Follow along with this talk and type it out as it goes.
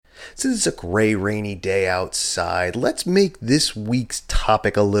Since it's a gray, rainy day outside, let's make this week's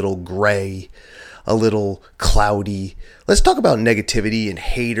topic a little gray, a little cloudy. Let's talk about negativity and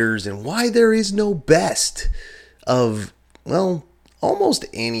haters and why there is no best of, well, almost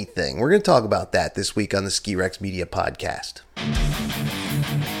anything. We're going to talk about that this week on the Ski Rex Media Podcast.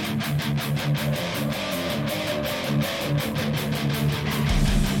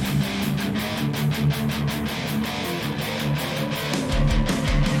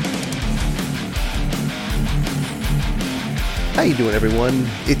 How you doing, everyone?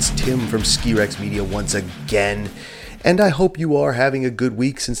 It's Tim from Ski Rex Media once again, and I hope you are having a good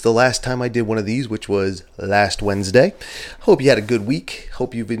week since the last time I did one of these, which was last Wednesday. Hope you had a good week.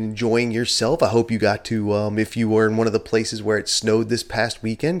 Hope you've been enjoying yourself. I hope you got to, if you were in one of the places where it snowed this past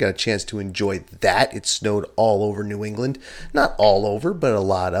weekend, got a chance to enjoy that. It snowed all over New England. Not all over, but a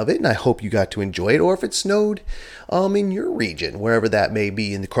lot of it, and I hope you got to enjoy it. Or if it snowed in your region, wherever that may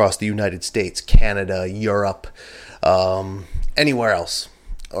be, across the United States, Canada, Europe, anywhere else,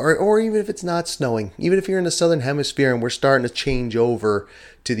 or even if it's not snowing, even if you're in the southern hemisphere and we're starting to change over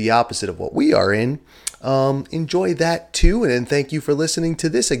to the opposite of what we are in, enjoy that too. And thank you for listening to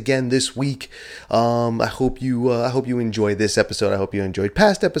this again this week. I hope you enjoyed this episode. I hope you enjoyed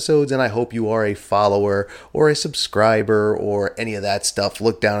past episodes, and I hope you are a follower or a subscriber or any of that stuff.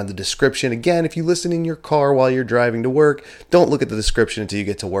 Look down in the description. Again, if you listen in your car while you're driving to work, don't look at the description until you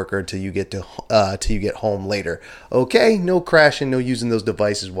get to work or until you get home later. Okay, no crashing, no using those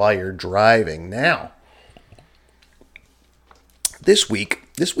devices while you're driving. Now, this week's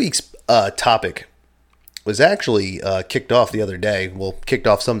topic was actually kicked off the other day. Well, kicked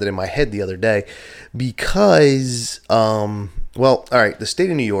off something in my head the other day because, all right, the state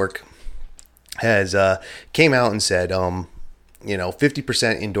of New York has came out and said,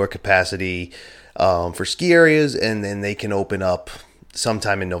 50% indoor capacity for ski areas, and then they can open up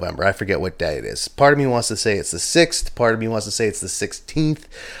sometime in November. I forget what day it is. Part of me wants to say it's the 6th. Part of me wants to say it's the 16th.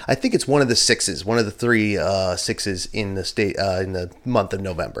 I think it's one of the 6s, one of the 3 6s in the state in the month of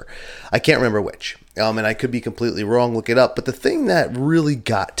November. I can't remember which. And I could be completely wrong. Look it up. But the thing that really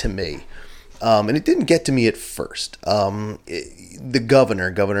got to me, and it didn't get to me at first, the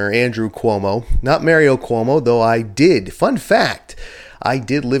Governor Andrew Cuomo, not Mario Cuomo, though I did. Fun fact, I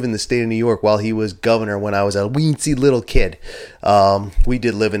did live in the state of New York while he was governor when I was a weensy little kid. We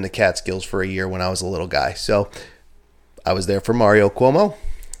did live in the Catskills for a year when I was a little guy. So I was there for Mario Cuomo.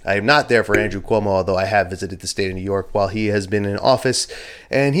 I am not there for Andrew Cuomo, although I have visited the state of New York while he has been in office.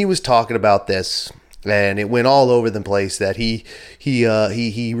 And he was talking about this, and it went all over the place that he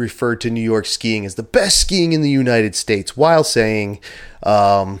referred to New York skiing as the best skiing in the United States while saying,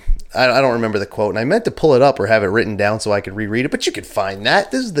 I don't remember the quote, and I meant to pull it up or have it written down so I could reread it, but you can find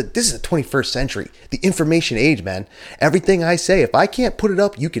that. This is the 21st century, the information age, man. Everything I say, if I can't put it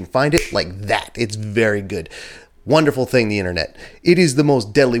up, you can find it like that. It's very good. Wonderful thing, the internet. It is the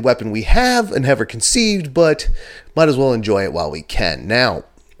most deadly weapon we have and ever conceived, but might as well enjoy it while we can. Now,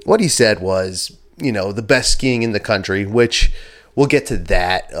 what he said was, the best skiing in the country, which we'll get to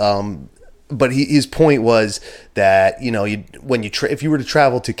that. But his point was that, if you were to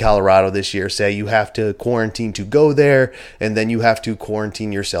travel to Colorado this year, say you have to quarantine to go there, and then you have to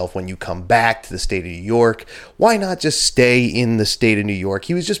quarantine yourself when you come back to the state of New York. Why not just stay in the state of New York?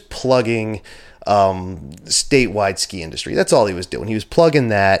 He was just plugging statewide ski industry. That's all he was doing. He was plugging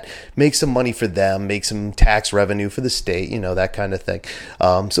that, make some money for them, make some tax revenue for the state, that kind of thing.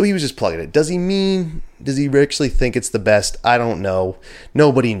 So he was just plugging it. Does he actually think it's the best? I don't know.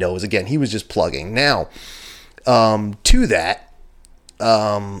 Nobody knows. Again, he was just plugging. Now, to that,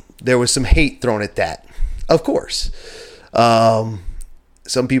 there was some hate thrown at that. Of course.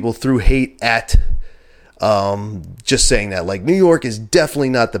 Some people threw hate at just saying that, like, New York is definitely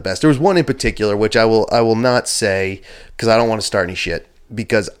not the best. There was one in particular, which I will not say because I don't want to start any shit,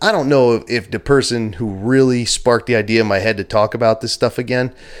 because I don't know if the person who really sparked the idea in my head to talk about this stuff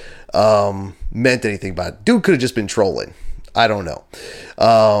again meant anything about it. Dude could have just been trolling. I don't know.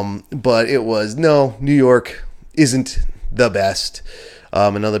 But it was, no, New York isn't the best.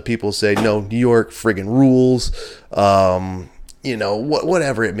 And other people say, no, New York friggin' rules.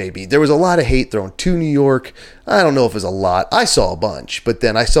 Whatever it may be. There was a lot of hate thrown to New York. I don't know if it was a lot. I saw a bunch, but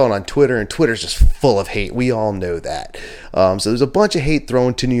then I saw it on Twitter, and Twitter's just full of hate. We all know that. So there's a bunch of hate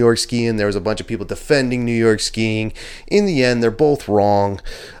thrown to New York skiing. There was a bunch of people defending New York skiing. In the end, they're both wrong.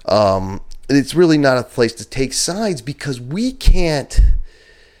 It's really not a place to take sides because we can't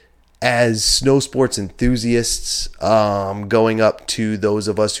as snow sports enthusiasts, going up to those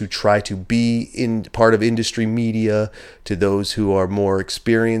of us who try to be in part of industry media, to those who are more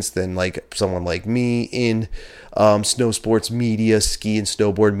experienced than like someone like me in snow sports media, ski and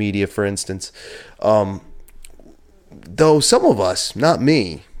snowboard media, for instance. Though some of us, not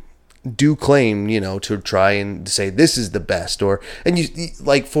me, do claim, to try and say this is the best, and you,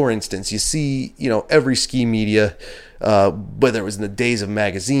 like, for instance, you see, every ski media, whether it was in the days of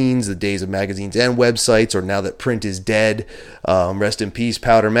magazines and websites, or now that print is dead, rest in peace,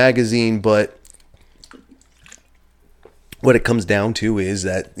 Powder Magazine. But what it comes down to is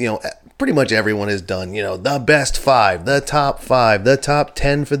that, pretty much everyone has done, the best 5, the top 5, the top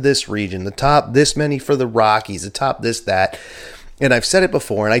 10 for this region, the top this many for the Rockies, the top this, that. And I've said it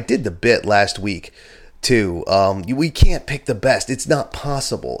before, and I did the bit last week too. We can't pick the best. It's not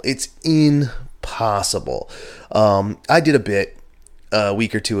possible. It's impossible. I did a bit a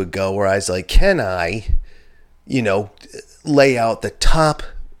week or two ago where I was like, can I, lay out the top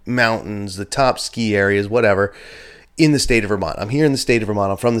mountains, the top ski areas, whatever, in the state of Vermont. I'm here in the state of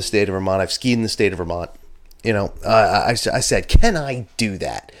Vermont. I'm from the state of Vermont. I've skied in the state of Vermont. I said, can I do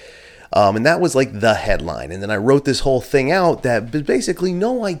that? And that was like the headline. And then I wrote this whole thing out that basically,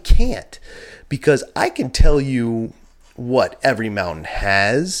 no, I can't, because I can tell you what every mountain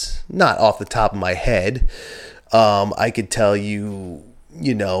has, not off the top of my head. I could tell you,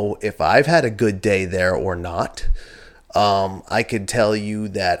 if I've had a good day there or not. I could tell you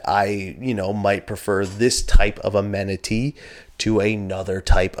that I, might prefer this type of amenity to another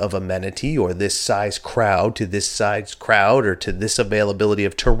type of amenity, or this size crowd to this size crowd, or to this availability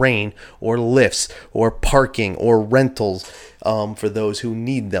of terrain or lifts or parking or rentals, for those who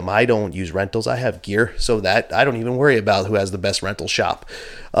need them. I don't use rentals. I have gear, so that I don't even worry about who has the best rental shop.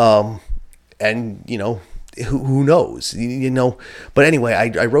 And who knows, but anyway,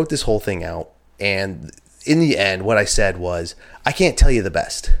 I wrote this whole thing out, and in the end, what I said was, I can't tell you the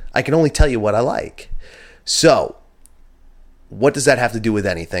best. I can only tell you what I like. So, what does that have to do with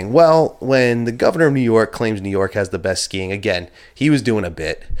anything? Well, when the governor of New York claims New York has the best skiing, again, he was doing a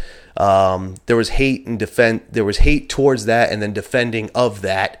bit. There was hate towards that, and then defending of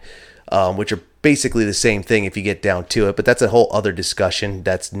that, which are basically the same thing if you get down to it, but that's a whole other discussion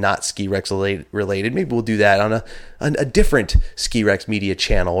that's not Ski Rex related. Maybe we'll do that on a different Ski Rex Media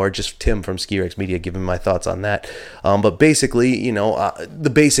channel, or just Tim from Ski Rex Media giving my thoughts on that. But basically,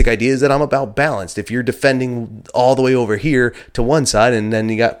 the basic idea is that I'm about balanced. If you're defending all the way over here to one side, and then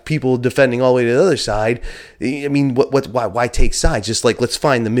you got people defending all the way to the other side, I mean, why take sides? Just like, let's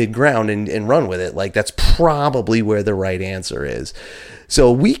find the mid ground and run with it. Like, that's probably where the right answer is.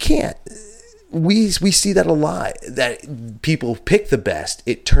 So we can't. We see that a lot, that people pick the best.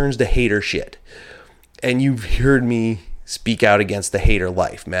 It turns to hater shit. And you've heard me speak out against the hater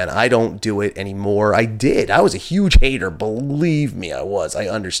life, man. I don't do it anymore. I did. I was a huge hater. Believe me, I was. I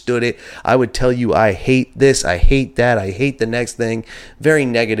understood it. I would tell you, I hate this, I hate that, I hate the next thing. Very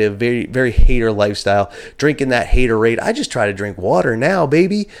negative, very, very hater lifestyle. Drinking that haterade. I just try to drink water now,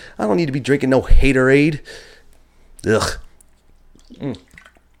 baby. I don't need to be drinking no haterade. Ugh.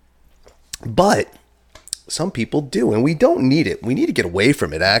 But some people do, and we don't need it. We need to get away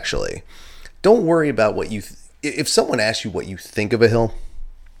from it, actually. Don't worry about what you... If someone asks you what you think of a hill,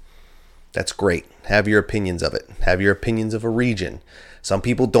 that's great. Have your opinions of it. Have your opinions of a region. Some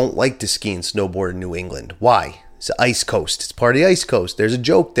people don't like to ski and snowboard in New England. Why? It's the ice coast. It's part of the ice coast. There's a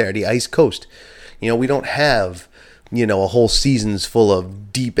joke there, the ice coast. We don't have, a whole seasons full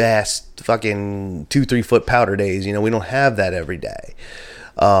of deep-ass fucking 2-3 foot powder days. We don't have that every day.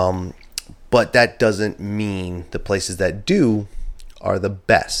 But that doesn't mean the places that do are the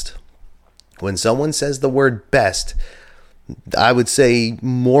best. When someone says the word best, I would say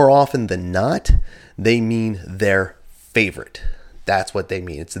more often than not, they mean their favorite. That's what they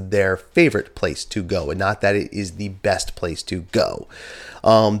mean. It's their favorite place to go, and not that it is the best place to go.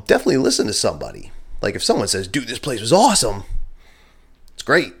 Definitely listen to somebody. Like, if someone says, dude, this place was awesome, it's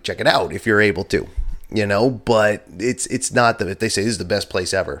great. Check it out if you're able to. But it's not that if they say this is the best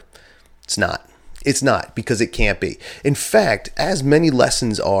place ever. It's not. It's not, because it can't be. In fact, as many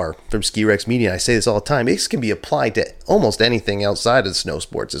lessons are from Ski Rex Media, and I say this all the time, this can be applied to almost anything outside of snow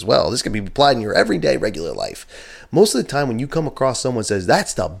sports as well. This can be applied in your everyday, regular life. Most of the time when you come across someone says,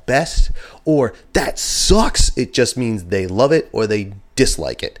 that's the best, or that sucks, it just means they love it or they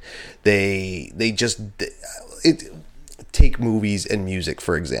dislike it. Take movies and music,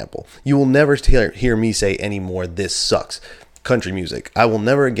 for example. You will never hear me say anymore, this sucks. country music. I will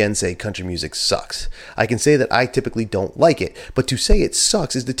never again say country music sucks. I can say that I typically don't like it, but to say it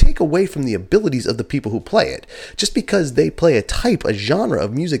sucks is to take away from the abilities of the people who play it. Just because they play a genre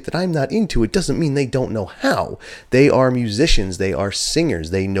of music that I'm not into, it doesn't mean they don't know how. They are musicians, they are singers,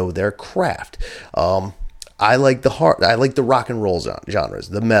 they know their craft. I like the rock and roll genres,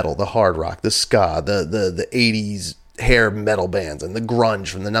 the metal, the hard rock, the ska, the 80s hair metal bands and the grunge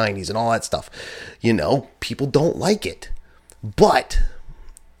from the 90s and all that stuff. People don't like it. But,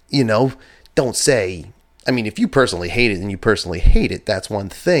 don't say, if you personally hate it and you personally hate it, that's one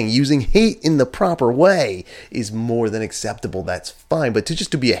thing. Using hate in the proper way is more than acceptable. That's fine. But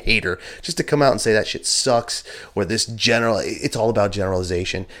to be a hater, just to come out and say that shit sucks or it's all about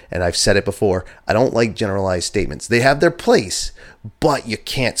generalization. And I've said it before. I don't like generalized statements. They have their place, but you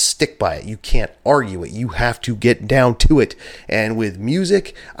can't stick by it. You can't argue it. You have to get down to it. And with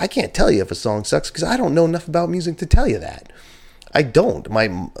music, I can't tell you if a song sucks because I don't know enough about music to tell you that. I don't.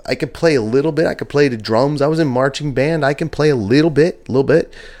 I could play a little bit. I could play the drums. I was in marching band. I can play a little bit.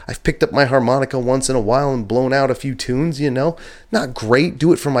 I've picked up my harmonica once in a while and blown out a few tunes, Not great.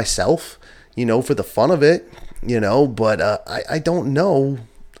 Do it for myself, for the fun of it, but I don't know.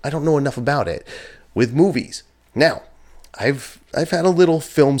 I don't know enough about it. With movies. Now, I've had a little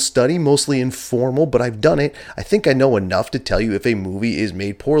film study, mostly informal, but I've done it. I think I know enough to tell you if a movie is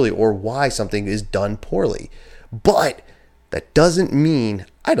made poorly or why something is done poorly. But that doesn't mean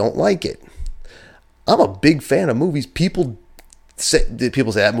I don't like it. I'm a big fan of movies. People say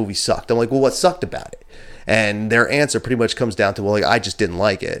that movie sucked. I'm like, well, what sucked about it? And their answer pretty much comes down to, well, I just didn't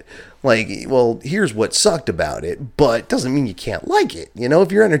like it. Well, here's what sucked about it, but it doesn't mean you can't like it.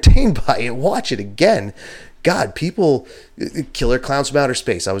 If you're entertained by it, watch it again. God, people, Killer Clowns from Outer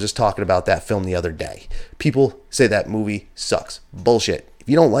Space. I was just talking about that film the other day. People say that movie sucks. Bullshit. If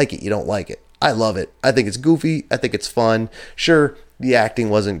you don't like it, you don't like it. I love it. I think it's goofy. I think it's fun. Sure, the acting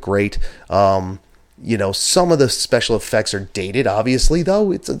wasn't great. Some of the special effects are dated, obviously,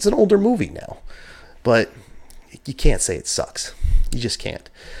 though. It's an older movie now. But you can't say it sucks. You just can't.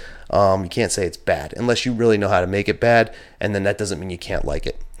 You can't say it's bad unless you really know how to make it bad, and then that doesn't mean you can't like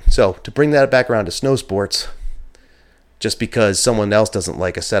it. So, to bring that back around to snow sports, just because someone else doesn't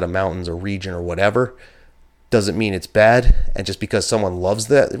like a set of mountains or region or whatever, doesn't mean it's bad, and just because someone loves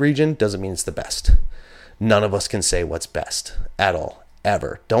that region doesn't mean it's the best. None of us can say what's best at all,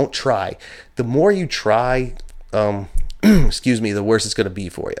 ever. Don't try. The more you try, the worse it's going to be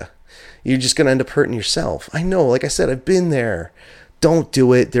for you. You're just going to end up hurting yourself. I know, like I said, I've been there. Don't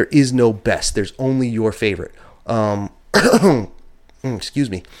do it. There is no best. There's only your favorite. Excuse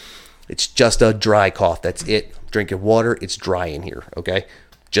me. It's just a dry cough. That's it. Drinking water. It's dry in here. Okay?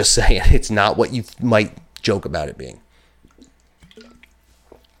 Just saying. It's not what you might joke about it being.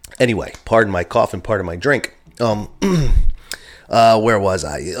 Anyway, pardon my cough and pardon my drink. Where was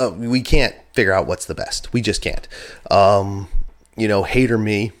I? We can't figure out what's the best. We just can't. Hater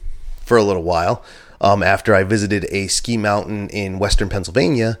me for a little while. After I visited a ski mountain in western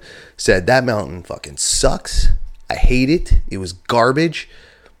Pennsylvania, said that mountain fucking sucks. I hate it. It was garbage.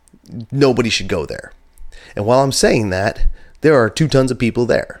 Nobody should go there. And while I'm saying that, there are 2 tons of people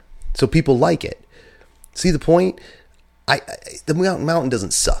there. So people like it. See the point? The mountain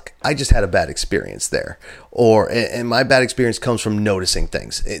doesn't suck. I just had a bad experience there. And my bad experience comes from noticing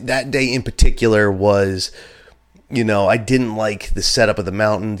things. That day in particular was, I didn't like the setup of the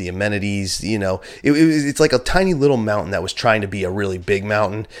mountain, the amenities, it's like a tiny little mountain that was trying to be a really big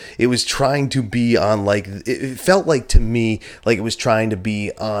mountain. It was trying to be on it felt like to me, like it was trying to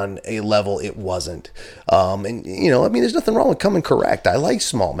be on a level it wasn't. There's nothing wrong with coming correct. I like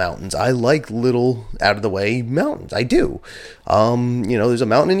small mountains. I like little out of the way mountains. I do. There's a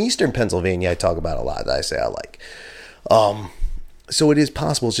mountain in eastern Pennsylvania I talk about a lot that I say I like. So it is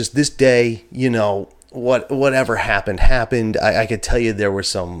possible. It's just this day, whatever happened. I could tell you there were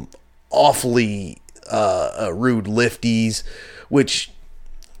some awfully rude lifties, which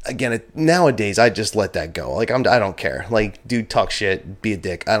again nowadays I just let that go. I don't care. Dude, talk shit, be a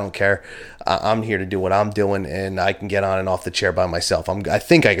dick. I don't care. I'm here to do what I'm doing, and I can get on and off the chair by myself. I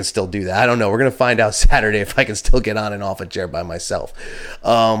think I can still do that. I don't know. We're gonna find out Saturday if I can still get on and off a chair by myself.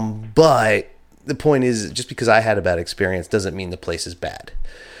 But the point is, just because I had a bad experience doesn't mean the place is bad.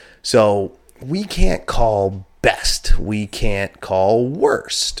 So we can't call best. We can't call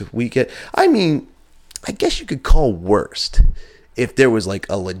worst. I guess you could call worst if there was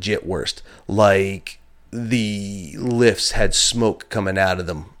a legit worst. Like the lifts had smoke coming out of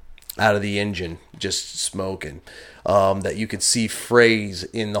them, out of the engine, just smoking. That you could see phrase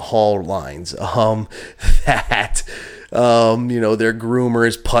in the hall lines. That Their groomer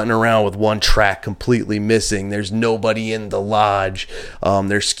is putting around with one track completely missing. There's nobody in the lodge.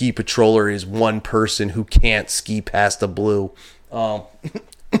 Their ski patroller is one person who can't ski past the blue.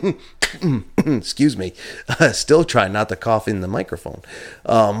 Excuse me. Still trying not to cough in the microphone.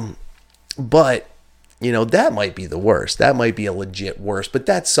 But that might be the worst. That might be a legit worst, but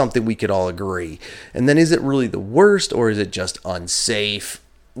that's something we could all agree. And then is it really the worst, or is it just unsafe,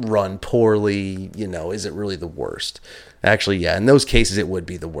 run poorly? Is it really the worst? Actually, yeah, in those cases it would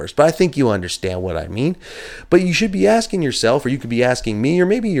be the worst. But I think you understand what I mean. But you should be asking yourself, or you could be asking me, or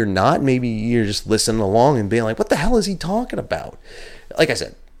maybe you're not. Maybe you're just listening along and being like, what the hell is he talking about? Like I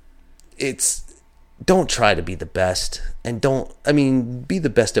said, don't try to be the best, and be the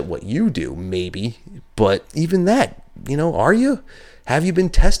best at what you do, maybe. But even that, are you? Have you been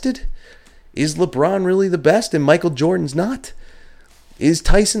tested? Is LeBron really the best and Michael Jordan's not? Is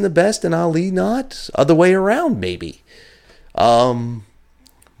Tyson the best and Ali not? Other way around, maybe. My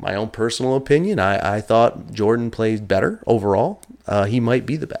own personal opinion, I thought Jordan plays better overall. He might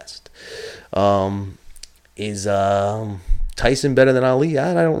be the best. Is Tyson better than Ali?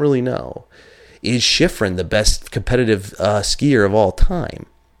 I don't really know. Is Shiffrin the best competitive skier of all time?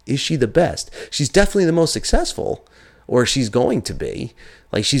 Is she the best? She's definitely the most successful, or she's going to be.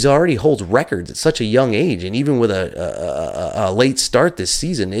 Like, she's already holds records at such a young age, and even with a late start this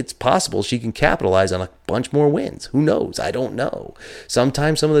season, it's possible she can capitalize on a bunch more wins. Who knows? I don't know.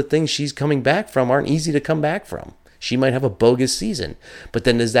 Sometimes some of the things she's coming back from aren't easy to come back from. She might have a bogus season, but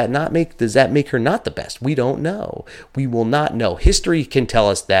then does that make her not the best? We don't know. We will not know. History can tell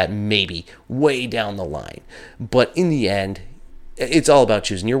us that maybe way down the line, but in the end, it's all about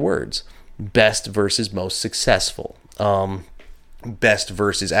choosing your words. Best versus most successful. Best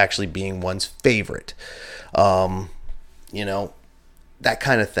versus actually being one's favorite. That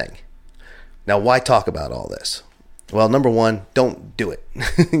kind of thing. Now, why talk about all this? Well, number one, don't do it.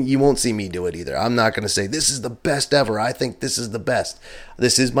 You won't see me do it either. I'm not going to say, this is the best ever. I think this is the best.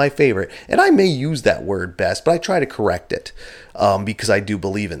 This is my favorite. And I may use that word best, but I try to correct it because I do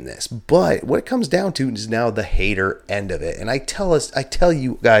believe in this. But what it comes down to is now the hater end of it. And I tell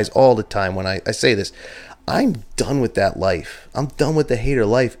you guys all the time when I say this, I'm done with that life. I'm done with the hater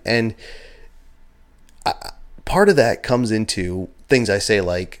life. And part of that comes into things I say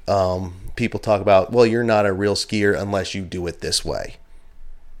like, people talk about, well, you're not a real skier unless you do it this way.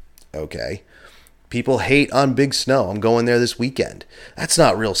 Okay. People hate on big snow. I'm going there this weekend. That's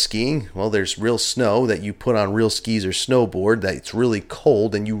not real skiing. Well, there's real snow that you put on real skis or snowboard that's really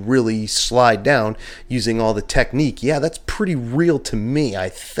cold and you really slide down using all the technique. Yeah, that's pretty real to me, I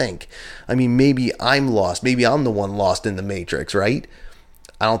think. Maybe I'm lost. Maybe I'm the one lost in the Matrix, right?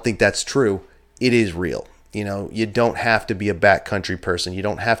 I don't think that's true. It is real. You don't have to be a backcountry person. You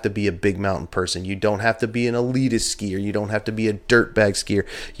don't have to be a big mountain person. You don't have to be an elitist skier. You don't have to be a dirtbag skier.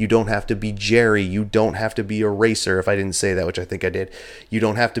 You don't have to be Jerry. You don't have to be a racer, if I didn't say that, which I think I did. You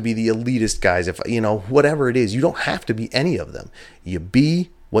don't have to be the elitist guys. Whatever it is, you don't have to be any of them. You be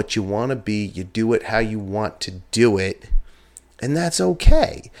what you want to be. You do it how you want to do it. And that's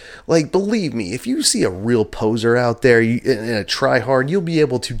okay. Like, believe me, if you see a real poser out there and a try hard, you'll be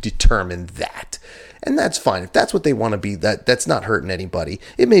able to determine that. And that's fine. If that's what they want to be, that's not hurting anybody.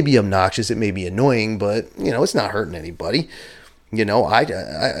 It may be obnoxious, it may be annoying, but, it's not hurting anybody.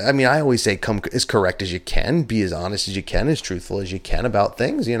 I always say come as correct as you can, be as honest as you can, as truthful as you can about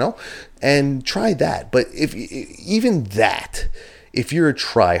things, and try that. But if you're a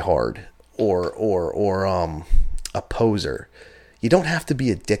try hard or a poser, you don't have to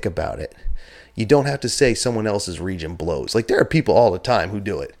be a dick about it. You don't have to say someone else's region blows. Like, there are people all the time who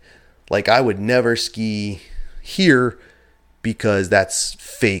do it. Like, I would never ski here because that's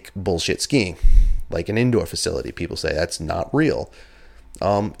fake bullshit skiing. Like an indoor facility, people say that's not real.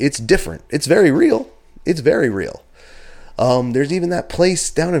 It's different. It's very real. It's very real. There's even that place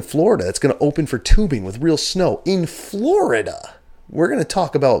down in Florida that's going to open for tubing with real snow in Florida. We're going to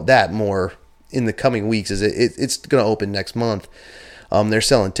talk about that more in the coming weeks. It's going to open next month. They're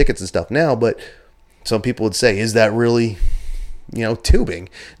selling tickets and stuff now, but some people would say, is that really tubing?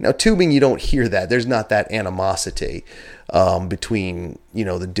 Now, tubing, you don't hear that. There's not that animosity between,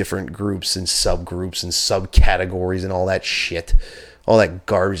 the different groups and subgroups and subcategories and all that shit, all that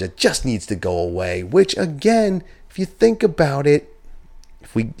garbage that just needs to go away. Which, again, if you think about it,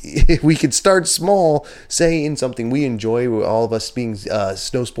 if we could start small, say in something we enjoy, all of us being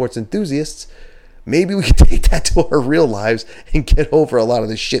snow sports enthusiasts, maybe we could take that to our real lives and get over a lot of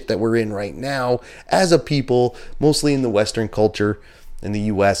the shit that we're in right now as a people, mostly in the Western culture. In the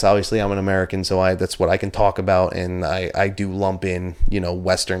U.S., obviously, I'm an American, so that's what I can talk about, and I do lump in,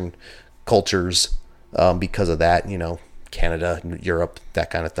 Western cultures because of that, Canada, Europe, that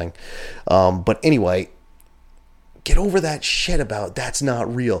kind of thing. But anyway, get over that shit about that's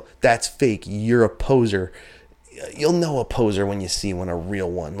not real, that's fake, you're a poser. You'll know a poser when you see one, a real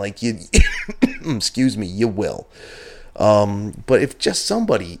one. Like you, excuse me, you will. But if just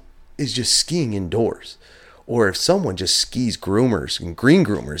somebody is just skiing indoors, or if someone just skis groomers and green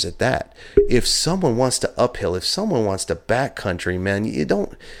groomers at that, if someone wants to uphill, if someone wants to backcountry, man, you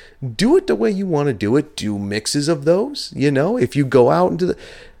don't do it the way you want to do it. Do mixes of those, if you go out into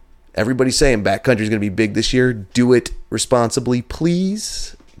everybody's saying backcountry is going to be big this year. Do it responsibly,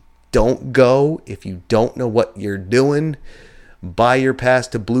 please. Don't go if you don't know what you're doing. Buy your pass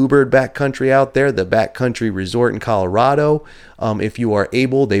to Bluebird Backcountry out there, the backcountry resort in Colorado. If you are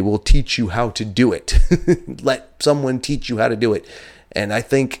able, they will teach you how to do it. Let someone teach you how to do it. And I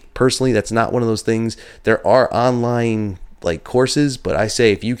think personally, that's not one of those things. There are online courses, but I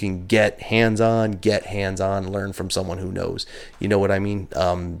say if you can get hands-on, learn from someone who knows. You know what I mean?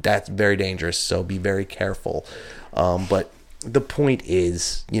 That's very dangerous, so be very careful. But the point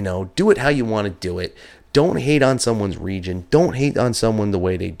is, do it how you want to do it. Don't hate on someone's region. Don't hate on someone the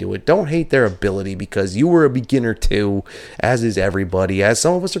way they do it. Don't hate their ability, because you were a beginner too, as is everybody, as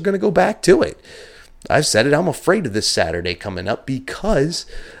some of us are going to go back to it. I've said it, I'm afraid of this Saturday coming up because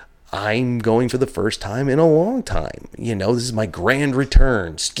I'm going for the first time in a long time. This is my grand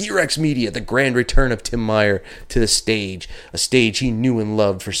return. Ski Rex Media, the grand return of Tim Meyer to the stage, a stage he knew and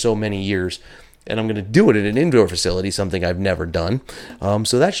loved for so many years. And I'm going to do it at an indoor facility, something I've never done.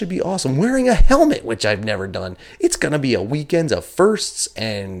 So that should be awesome. Wearing a helmet, which I've never done. It's going to be a weekend of firsts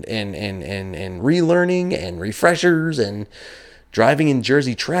and relearning and refreshers and driving in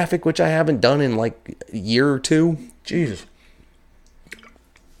Jersey traffic, which I haven't done in a year or two. Jesus.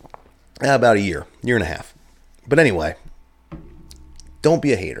 About a year and a half. But anyway, don't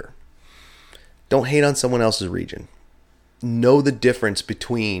be a hater. Don't hate on someone else's region. Know the difference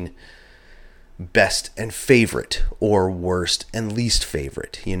between best and favorite, or worst and least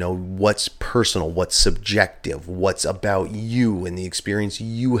favorite. What's personal, what's subjective, what's about you and the experience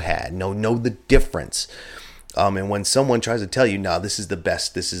you had. Know the difference. And when someone tries to tell you, no, this is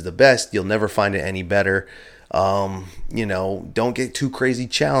the best, you'll never find it any better. Don't get too crazy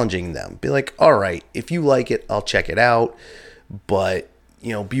challenging them. Be like, all right, if you like it, I'll check it out. But,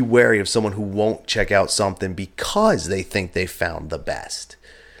 be wary of someone who won't check out something because they think they found the best.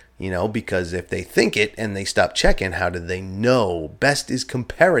 Because if they think it and they stop checking, how do they know? Best is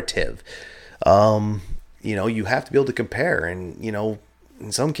comparative. You have to be able to compare. And,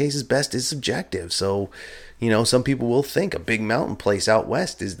 in some cases, best is subjective. So, some people will think a big mountain place out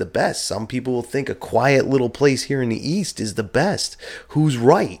west is the best. Some people will think a quiet little place here in the east is the best. Who's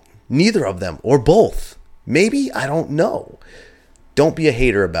right? Neither of them, or both. Maybe, I don't know. Don't be a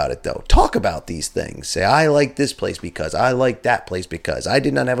hater about it, though. Talk about these things. Say, I like this place because, I like that place because, I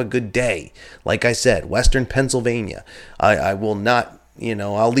did not have a good day. Like I said, Western Pennsylvania. I will not,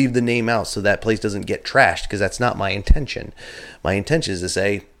 I'll leave the name out so that place doesn't get trashed, because that's not my intention. My intention is to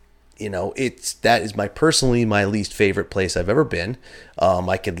say, that is personally my least favorite place I've ever been.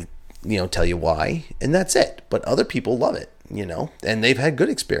 I could, tell you why, and that's it. But other people love it, and they've had good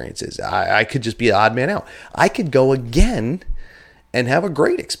experiences. I could just be an odd man out. I could go again and have a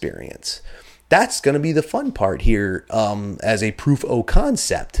great experience. That's going to be the fun part here, as a proof of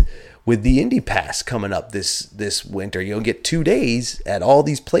concept with the Indy Pass coming up this winter. You'll get 2 days at all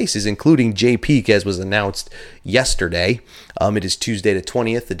these places, including Jay Peak, as was announced yesterday. It is Tuesday the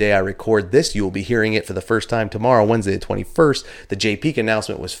 20th, the day I record this. You will be hearing it for the first time tomorrow, Wednesday the 21st. The Jay Peak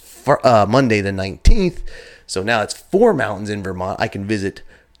announcement was Monday the 19th. So now it's 4 mountains in Vermont. I can visit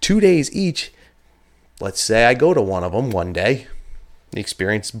 2 days each. Let's say I go to one of them one day. The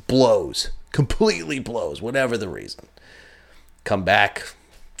experience completely blows, whatever the reason. Come back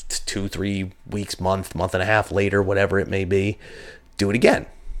 2-3 weeks, month and a half later, whatever it may be, do it again.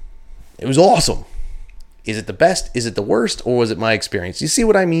 It was awesome. Is it the best? Is it the worst? Or was it my experience? You see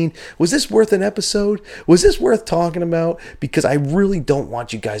what I mean? Was this worth an episode? Was this worth talking about? Because I really don't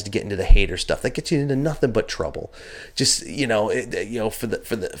want you guys to get into the hater stuff. That gets you into nothing but trouble. Just, for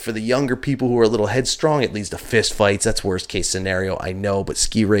the younger people who are a little headstrong, it leads to fist fights. That's worst case scenario, I know. But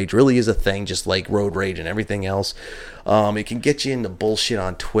ski rage really is a thing, just like road rage and everything else. It can get you into bullshit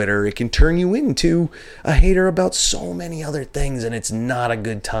on Twitter. It can turn you into a hater about so many other things, and it's not a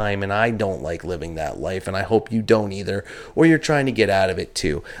good time, and I don't like living that life, and I hope you don't either, or you're trying to get out of it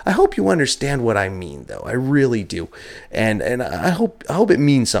too. I hope you understand what I mean, though. I really do. And I hope it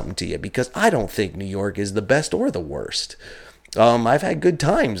means something to you, because I don't think New York is the best or the worst. I've had good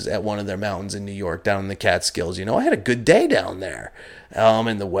times at one of their mountains in New York, down in the Catskills. I had a good day down there.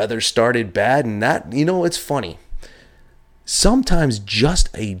 And the weather started bad, and that, it's funny. sometimes just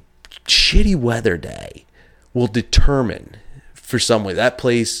a shitty weather day will determine for someone that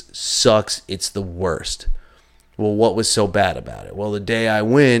place sucks, it's the worst. Well, what was so bad about it? Well, the day I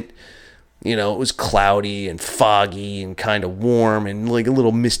went, it was cloudy and foggy and kind of warm and like a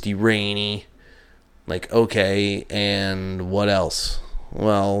little misty rainy. Like, okay, and what else?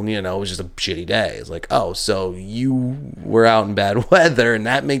 Well, it was just a shitty day. It's like, oh, so you were out in bad weather and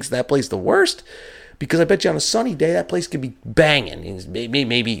that makes that place the worst? Because I bet you on a sunny day, that place could be banging.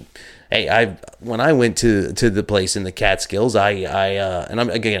 Maybe hey, when I went to the place in the Catskills, and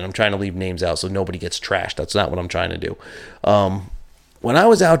I'm trying to leave names out so nobody gets trashed. That's not what I'm trying to do. When I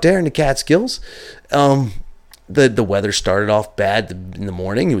was out there in the Catskills, the weather started off bad in the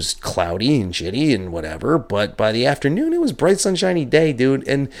morning. It was cloudy and shitty and whatever, but by the afternoon, it was bright, sunshiny day, dude.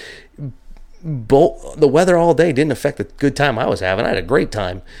 And the weather all day didn't affect the good time I was having. I had a great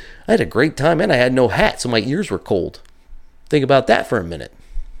time. And I had no hat, so my ears were cold. Think about that for a minute.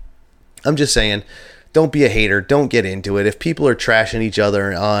 I'm just saying, don't be a hater. Don't get into it. If people are trashing each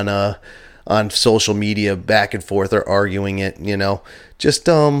other on social media back and forth or arguing it, just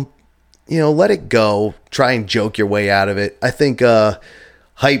let it go. Try and joke your way out of it. I think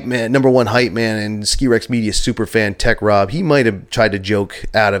hype man, number one hype man and Ski Rex Media super fan Tech Rob, he might have tried to joke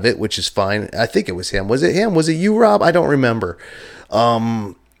out of it, which is fine. I think it was him. Was it him? Was it you, Rob? I don't remember.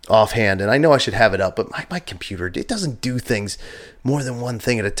 Offhand, and I know I should have it up, but my computer, it doesn't do things more than one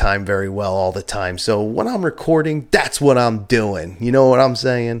thing at a time very well all the time. So when I'm recording, that's what I'm doing. You know what I'm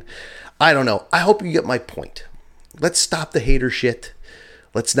saying? I don't know. I hope you get my point. Let's stop the hater shit.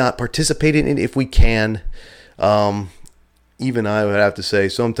 Let's not participate in it if we can. Even I would have to say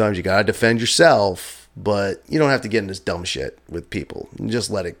sometimes you gotta defend yourself, but you don't have to get in this dumb shit with people. Just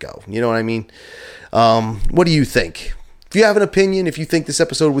let it go. You know what I mean? What do you think? If you have an opinion, if you think this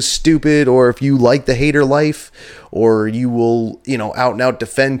episode was stupid, or if you like the hater life, or you will, out and out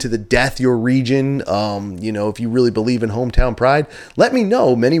defend to the death your region, if you really believe in hometown pride, let me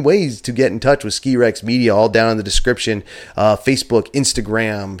know. Many ways to get in touch with Ski Rex Media, all down in the description. Facebook,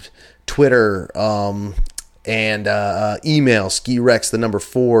 Instagram, Twitter, and email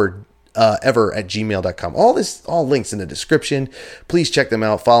skirex4 ever@gmail.com. All links in the description. Please check them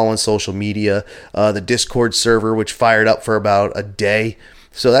out. Follow on social media. The Discord server, which fired up for about a day.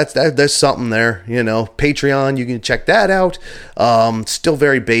 So there's something there, Patreon, you can check that out. Still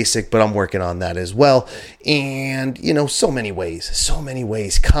very basic, but I'm working on that as well. And, so many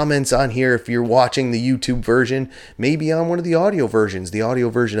ways. Comments on here if you're watching the YouTube version, maybe on one of the audio versions. The audio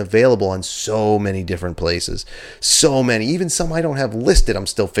version available on so many different places. So many. Even some I don't have listed, I'm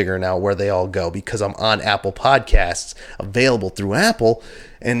still figuring out where they all go because I'm on Apple Podcasts, available through Apple.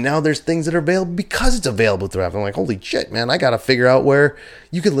 And now there's things that are available because it's available through Apple. I'm like, holy shit, man, I got to figure out where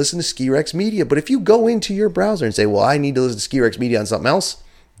you can listen to Ski Rex Media. But if you go into your browser and say, well, I need to listen to Ski Rex Media on something else,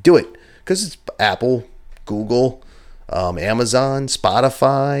 do it. Because it's Apple, Google, Amazon,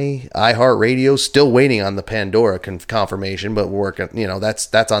 Spotify, iHeartRadio. Still waiting on the Pandora confirmation, but we're working.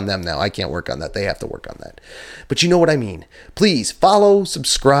 That's on them now. I can't work on that. They have to work on that. But you know what I mean. Please follow,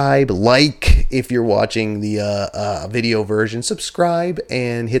 subscribe, like if you're watching the video version. Subscribe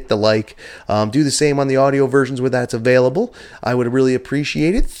and hit the like. Do the same on the audio versions where that's available. I would really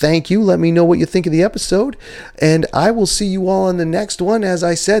appreciate it. Thank you. Let me know what you think of the episode, and I will see you all on the next one. As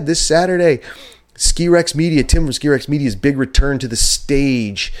I said, this Saturday. Ski Rex Media, Tim from Ski Rex Media's big return to the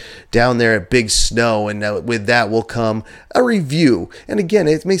stage down there at Big Snow, and with that will come a review. And again,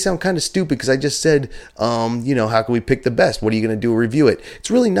 it may sound kind of stupid because I just said, how can we pick the best? What are you going to do? Review it? It's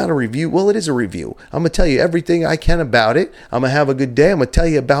really not a review. Well, it is a review. I'm going to tell you everything I can about it. I'm going to have a good day. I'm going to tell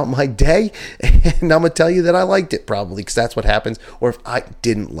you about my day, and I'm going to tell you that I liked it probably because that's what happens, or if I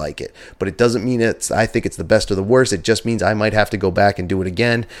didn't like it. But it doesn't mean I think it's the best or the worst. It just means I might have to go back and do it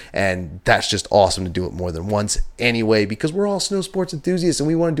again, and that's just awesome to do it more than once anyway, because we're all snow sports enthusiasts and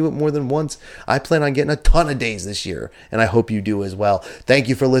we want to do it more than once. I plan on getting a ton of days this year, and I hope you do as well. Thank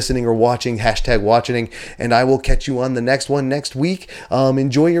you for listening or watching, #watching, and I will catch you on the next one next week.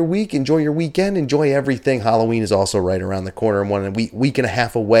 Enjoy your week, enjoy your weekend, enjoy everything. Halloween is also right around the corner, week and a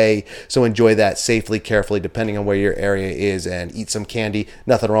half away, so enjoy that safely, carefully, depending on where your area is, and eat some candy.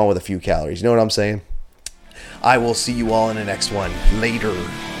 Nothing wrong with a few calories. You know what I'm saying? I will see you all in the next one. Later.